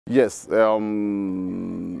Yes,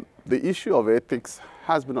 the issue of ethics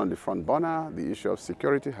has been on the front burner. The issue of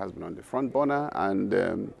security has been on the front burner, and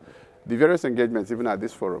the various engagements, even at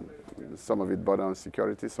this forum, some of it border on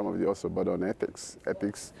security, some of it also border on ethics.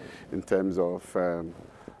 Ethics in terms of,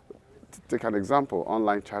 take an example,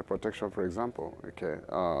 online child protection, for example. Okay,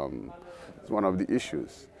 it's one of the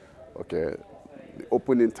issues. Okay, the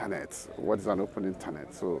open internet. What is an open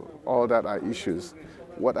internet? So all that are issues.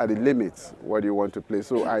 What are the limits? What do you want to play?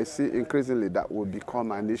 So I see increasingly that will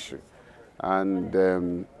become an issue. And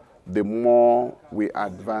the more we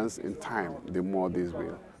advance in time, the more this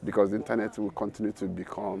will. Because the internet will continue to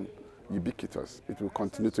become ubiquitous. It will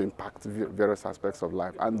continue to impact various aspects of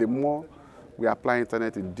life. And the more we apply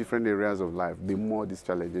internet in different areas of life, the more these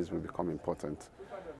challenges will become important.